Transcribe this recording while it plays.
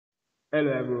Hello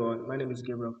everyone, my name is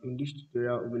Gabriel. In this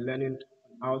tutorial, we'll be learning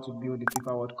how to build the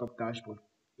FIFA World Cup dashboard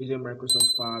using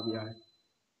Microsoft's Power BI.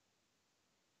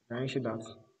 Can you see that?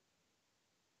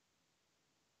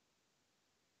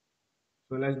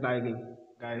 So let's dive in,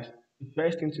 guys. The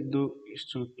first thing to do is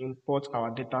to import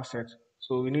our data set.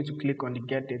 So we need to click on the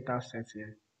Get Data Set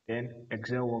here, then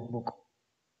Excel Workbook.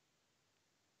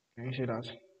 Can you see that?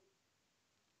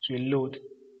 To load.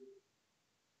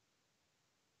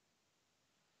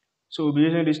 So we'll be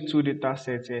using these two data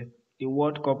sets here, the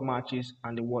World Cup matches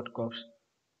and the World Cups.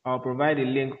 I'll provide a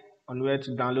link on where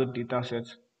to download data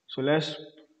sets. So let's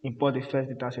import the first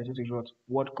data set, which is what?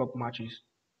 World Cup matches.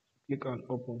 Click on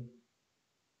open.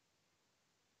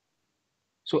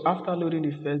 So after loading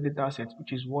the first data set,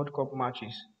 which is World Cup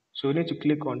matches, so we need to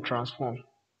click on transform.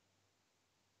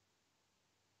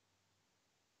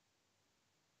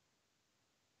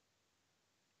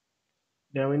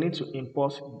 Then we need to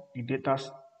import the data.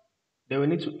 Then we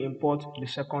need to import the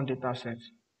second data set.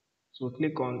 So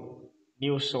click on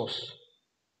new source.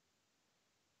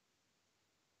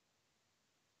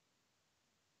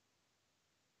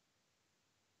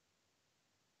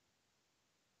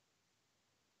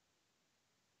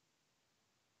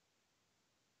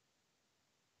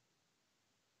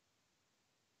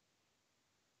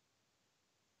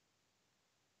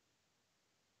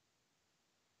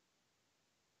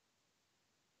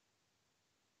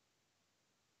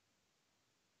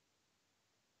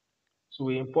 So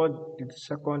we import the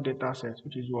second data set,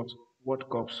 which is what? World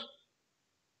Cups.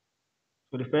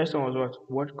 So the first one was what?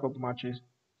 World Cup matches.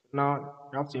 Now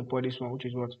you have to import this one, which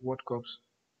is what? World Cups.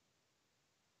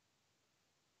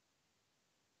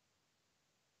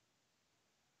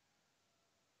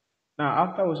 Now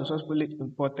after we successfully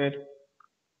imported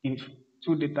the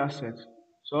two data sets,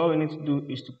 so all we need to do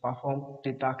is to perform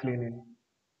data cleaning.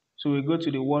 So we go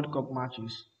to the World Cup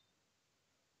matches.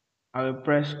 I will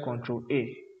press Ctrl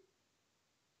A.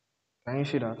 Can you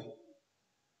see that?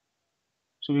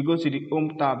 So we go to the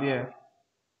Home tab here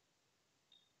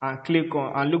and click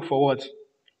on and look for what?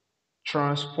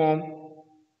 Transform.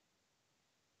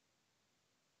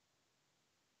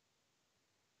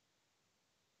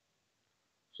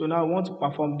 So now we want to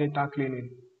perform data cleaning.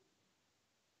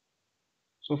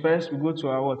 So first we go to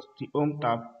our what? The Home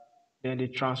tab, then the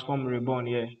Transform ribbon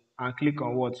here and click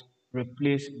on what?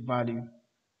 Replace value.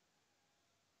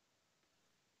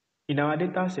 In our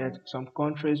data set, some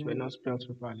countries were not spelled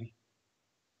properly.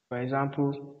 For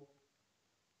example,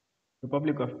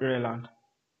 Republic of Ireland.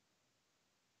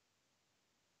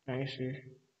 Can you see?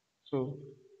 So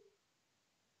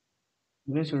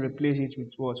we need to replace it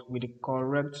with what? With the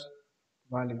correct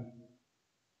value.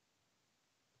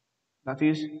 That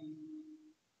is,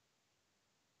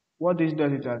 what this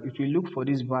does is that if you look for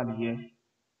this value here,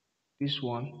 this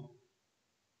one,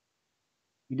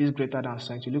 it is greater than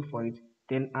sign, you look for it,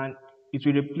 then and it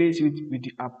will replace it with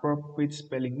the appropriate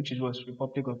spelling, which is what?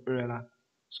 Republic of Ireland.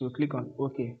 So click on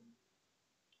OK.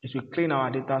 It will clean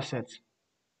our data set.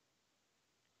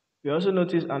 We also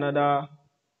notice another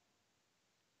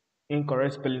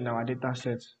incorrect spelling in our data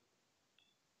set.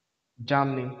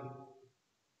 Germany.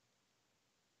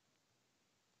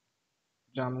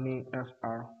 Germany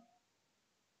FR.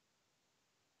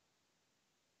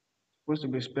 Supposed to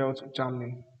be spelled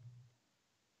Germany.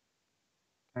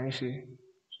 Can you see?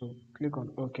 So click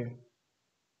on OK.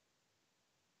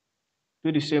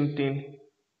 Do the same thing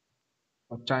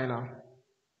for China.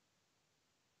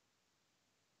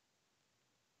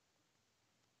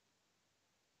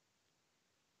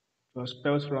 It was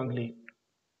spelled wrongly.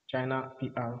 China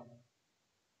PR.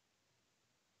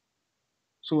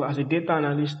 So as a data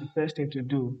analyst, the first thing to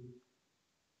do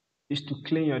is to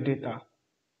clean your data.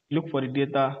 Look for the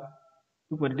data,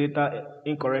 look for the data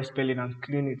incorrect spelling and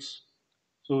clean it.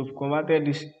 So we've converted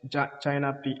this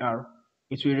China PR.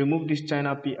 It will remove this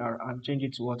China PR and change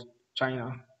it to what?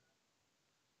 China.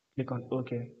 Click on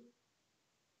OK.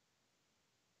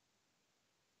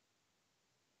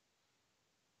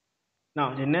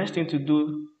 Now the next thing to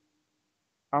do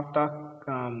after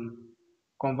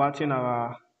converting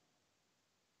our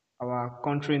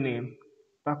country name,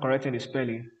 after correcting the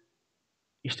spelling,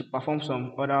 is to perform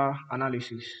some other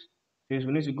analysis. Is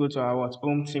we need to go to our what?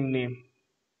 Home team name.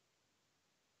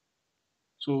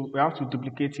 So we have to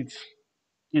duplicate it.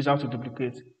 This is how to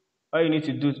duplicate. All you need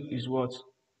to do is what?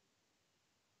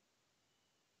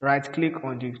 Right click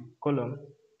on the column.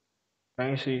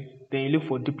 Can you see? Then you look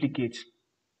for duplicate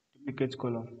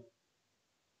column.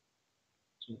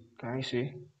 So can you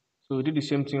see? So we do the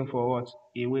same thing for what?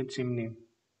 Away team name.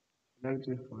 Select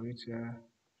it for it here.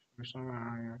 Somewhere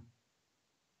around here.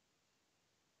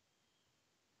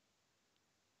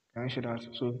 Can you see that?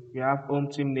 So we have home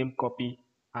team name copy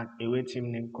and away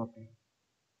team name copy.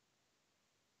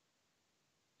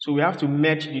 So we have to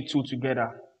merge the two together.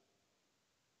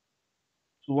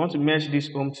 So we want to merge this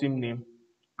home team name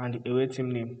and the away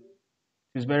team name.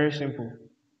 It's very simple.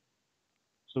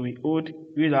 So we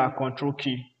use our control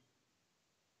key.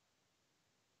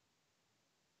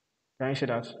 Can you see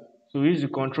that? So we use the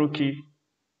control key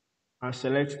and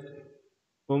select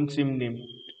home team name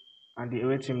and the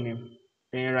away team name.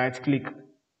 Then right click.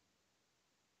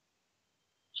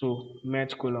 So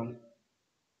merge column.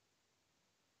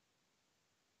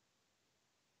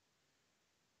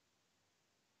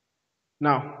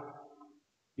 Now,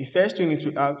 the first thing you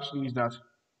need to ask is that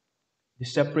the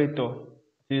separator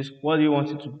is what do you want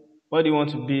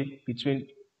to be between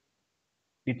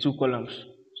the two columns.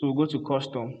 So we'll go to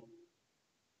custom.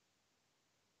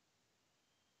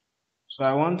 So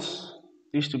I want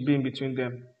this to be in between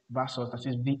them versus that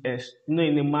is BS. In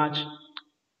a match,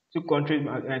 two countries,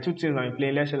 two teams are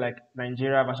playing. Let's say like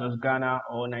Nigeria versus Ghana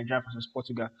or Nigeria versus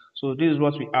Portugal. So this is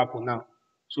what we happen now.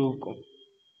 So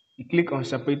you click on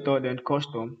separator, then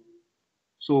custom.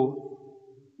 So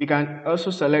you can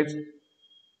also select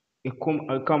a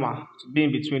comma to be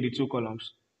in between the two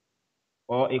columns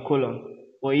or a colon.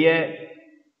 But here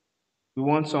we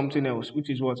want something else, which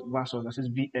is what versus that is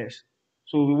VS.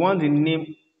 So we want the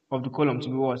name of the column to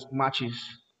be what matches.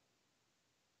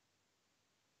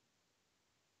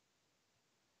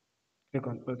 Click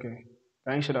on OK.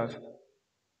 Can you see that?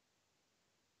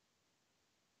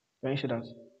 Can you see that?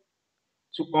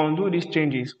 To undo these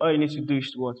changes, all you need to do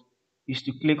is what? Is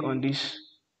to click on this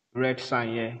red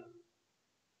sign here.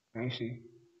 Can you see?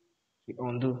 The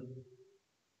undo.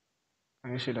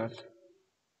 Can you see that?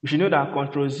 You should know that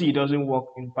Control Z doesn't work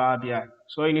in Power BI.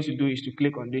 So all you need to do is to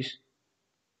click on this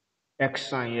X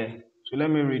sign here. So let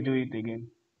me redo it again.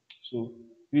 So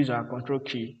use our control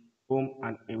key, home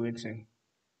and awaiting.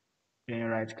 Then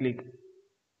right click.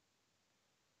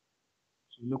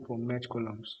 So look for merge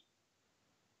columns.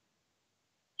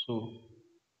 So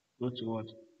go to what?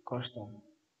 Custom.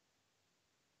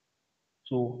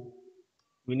 So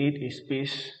we need a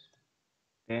space,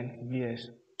 then VS,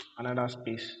 another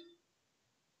space.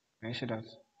 Can you see that?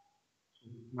 So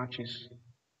matches.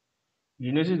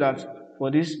 You notice that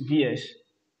for this VS,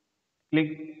 click,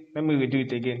 let me redo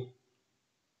it again.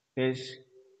 There's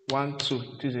 1, 2,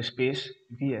 it is a space,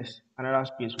 VS, another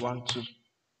space, 1, 2. So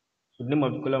the name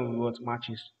of the column will be what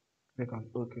matches. Click on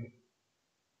OK.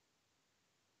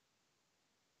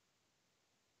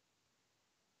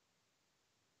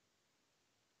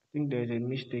 I think there's a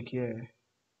mistake here.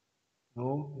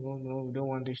 No, no, no, we don't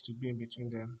want this to be in between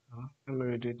them. No. Let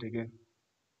me redo it again.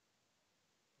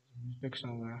 There's a mistake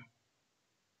somewhere.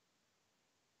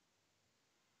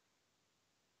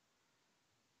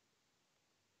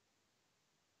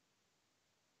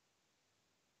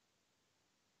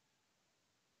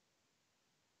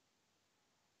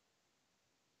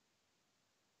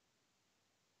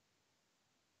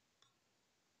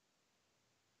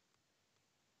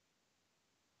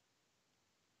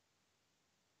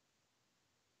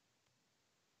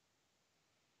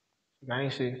 Can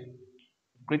you see?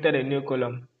 Created a new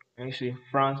column. Can you see?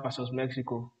 France versus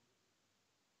Mexico.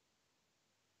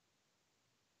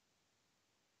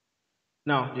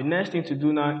 Now, the next thing to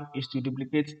do now is to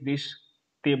duplicate this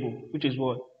table, which is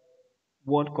what?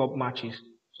 World Cup matches.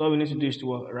 So all we need to do is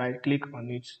to right click on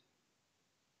it.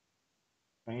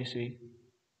 Can you see?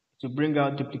 To bring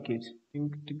out duplicate. I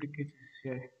think duplicate is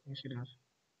here. Can you see that?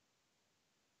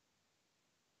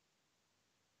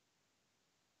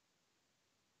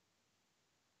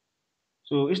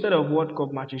 So instead of World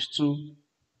Cup matches 2,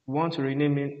 we want to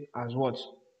rename it as what?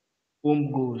 Home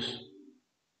goals.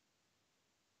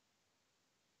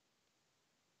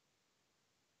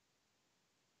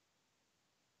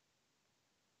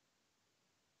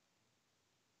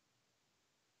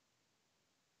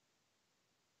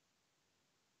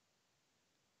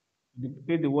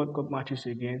 Duplicate the World Cup matches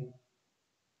again.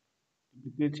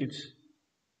 Duplicate it.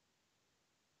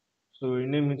 So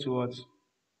rename it to what?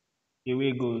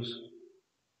 Away goals.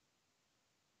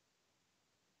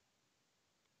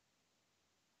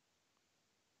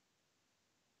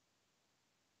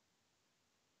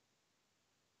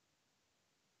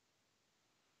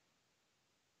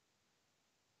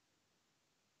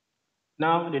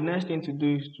 Now the next thing to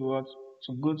do is to what?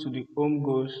 To go to the home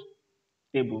goals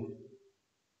table.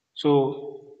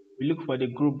 So we look for the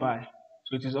group by.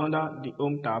 So it is under the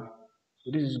home tab. So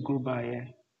this is group by here.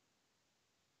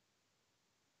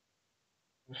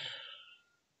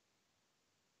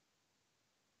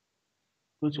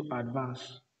 Go to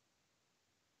advanced.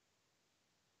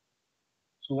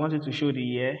 So we want it to show the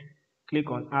year. Click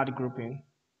on add grouping.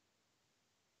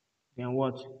 Then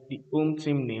what? The home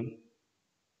team name.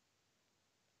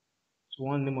 So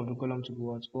one name of the column to be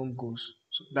what? Home goals.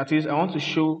 So that is, I want to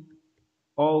show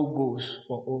all goals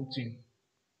for home team.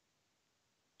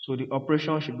 So the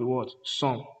operation should be what?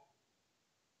 Sum.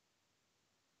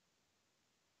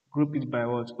 Group it by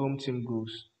what? Home team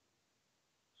goals.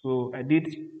 So I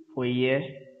did for a year,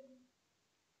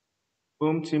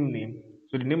 home team name.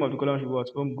 So the name of the column should be what?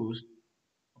 Home goals.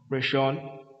 Operation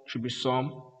should be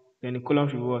sum. Then the column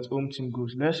should be what? Home team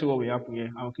goals. Let's see what we have here.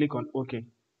 I'll click on OK.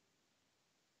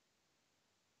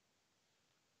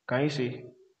 Can you see?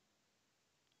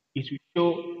 It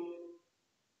will show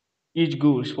each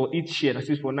goals for each share. That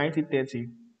is for 1930.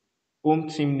 Home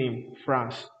team name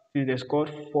France. They scored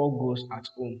 4 goals at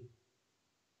home.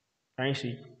 Can you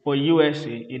see? For USA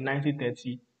in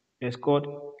 1930, they scored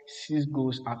 6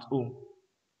 goals at home.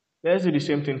 Let's do the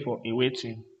same thing for away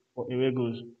team, for away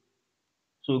goals.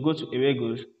 So we go to away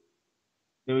goals.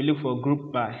 Then we look for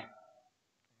group by.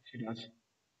 See that?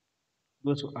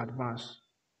 Go to advanced.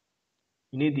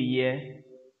 You need the year.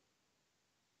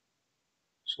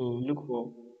 So look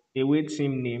for away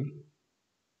team name.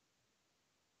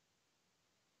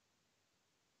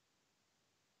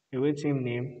 Away team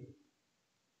name.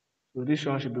 So this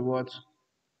one should be what?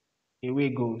 Away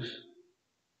goals.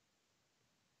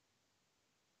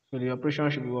 So the operation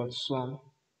should be what? Sum.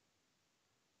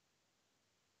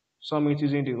 Sum it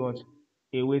using the what?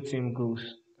 Away team goals.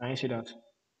 Can you see that?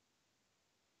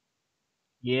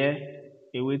 Year,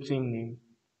 away team name.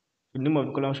 The name of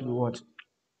the column should be what?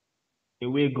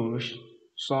 Away goals.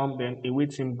 Sum, then away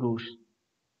team goals.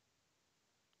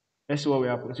 Let's see what we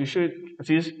happen. To show it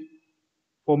is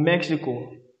for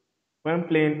Mexico, when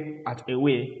playing at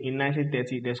away in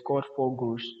 1930, they scored 4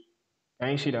 goals.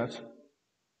 Can you see that?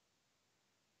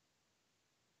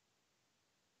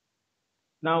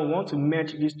 Now we want to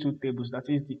merge these two tables, that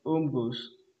is the home goals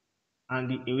and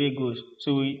the away goals.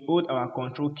 So we hold our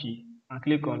control key and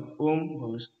click on home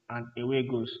goals and away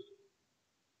goals.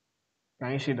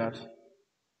 Can you see that?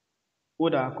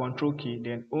 Hold our control key,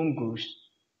 then home goals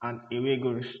and away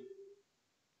goals.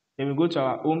 Then we go to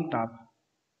our home tab.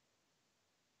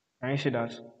 Can you see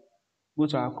that? Go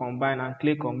to our combine and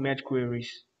click on merge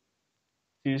queries.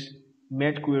 This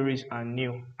merge queries and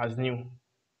new as new.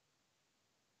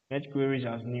 Merge queries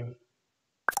as new.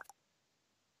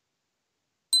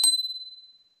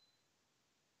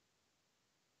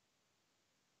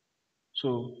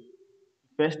 So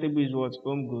first table is what?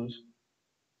 Home goals.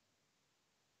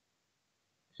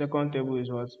 Second table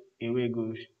is what? Away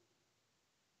goals.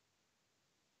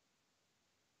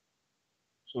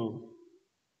 So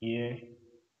here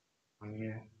and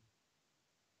here.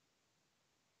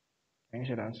 Can you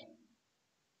see that?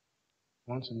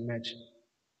 Want to match.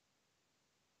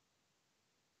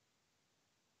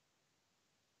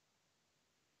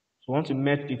 So want to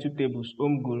match the two tables,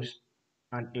 home goals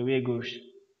and away goals.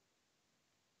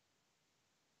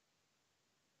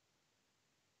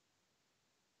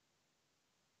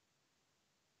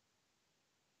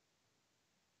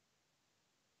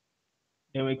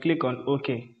 Then we click on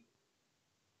OK.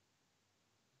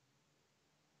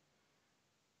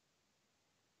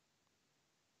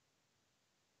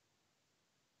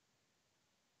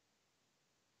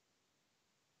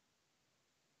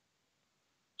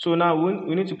 So now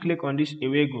we need to click on this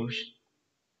away goals.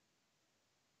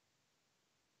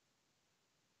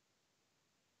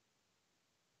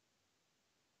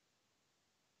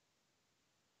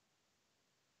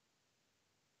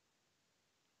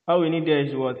 All we need there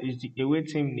is what? Is the away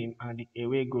team name and the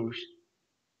away goals.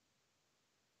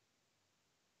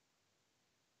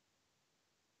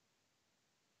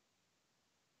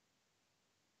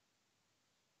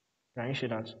 Can you see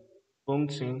that? Home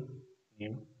team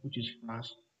name, which is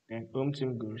France, then home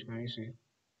team goals. Can you see?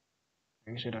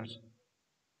 Can you see that?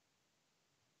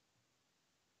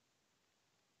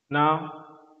 Now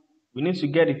we need to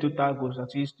get the total goals,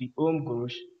 that is the home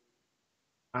goals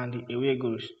and the away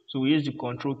goals. So we use the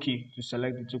control key to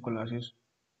select the two colors.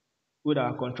 With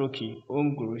our control key,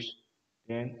 home goals,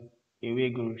 then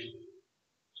away goals.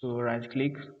 So right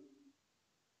click,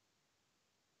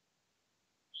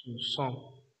 so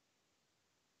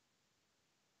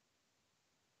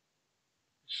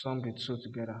sum the two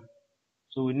together.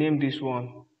 So we name this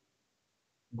one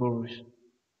goals.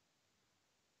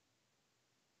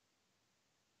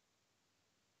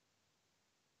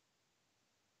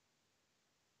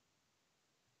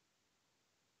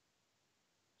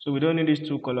 So we don't need these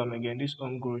two columns again, this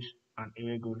home goals and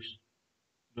away goals.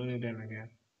 We don't need them again.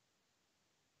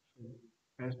 So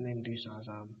let's name this as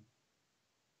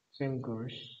same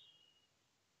goals.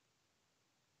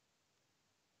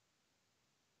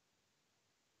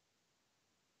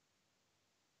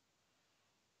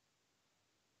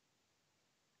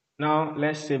 Now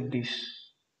let's save this.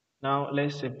 Now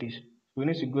let's save this. We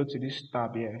need to go to this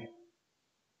tab here.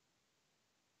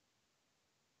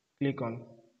 Click on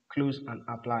close and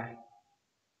apply.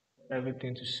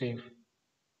 Everything to save.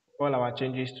 All our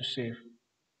changes to save.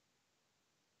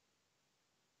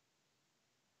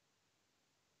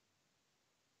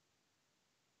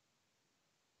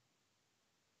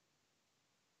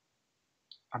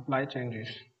 Apply changes.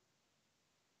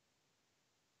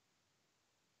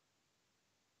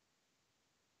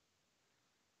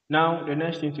 Now the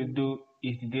next thing to do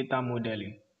is the data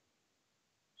modeling.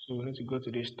 So we need to go to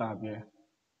this tab here,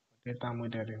 data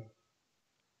modeling.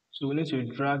 So we need to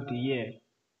drag the year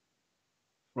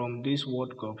from these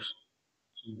World Cups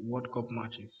to World Cup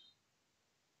matches.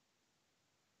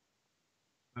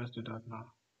 Let's do that now.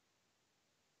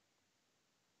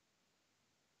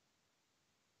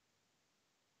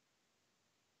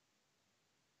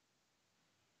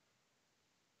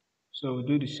 So we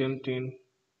do the same thing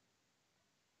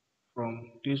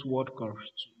from this World Cups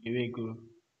to away goal.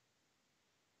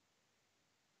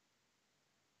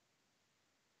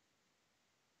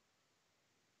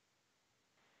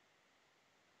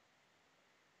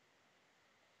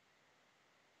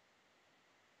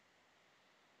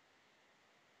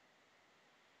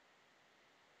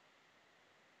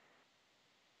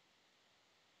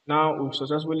 Now we've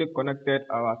successfully connected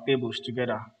our tables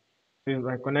together. So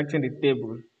by connecting the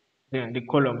table, then the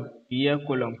column, the year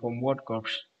column from World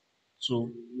Cups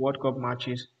to World Cup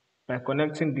matches, by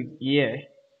connecting the year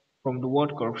from the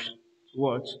World Cups to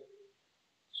what?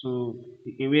 To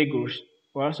the away goals.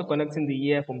 We're also connecting the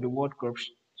year from the World Cups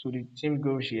to the team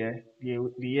goals here, the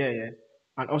year here,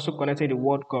 and also connecting the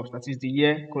World Cups, that is the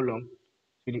year column,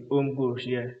 to the home goals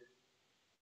here.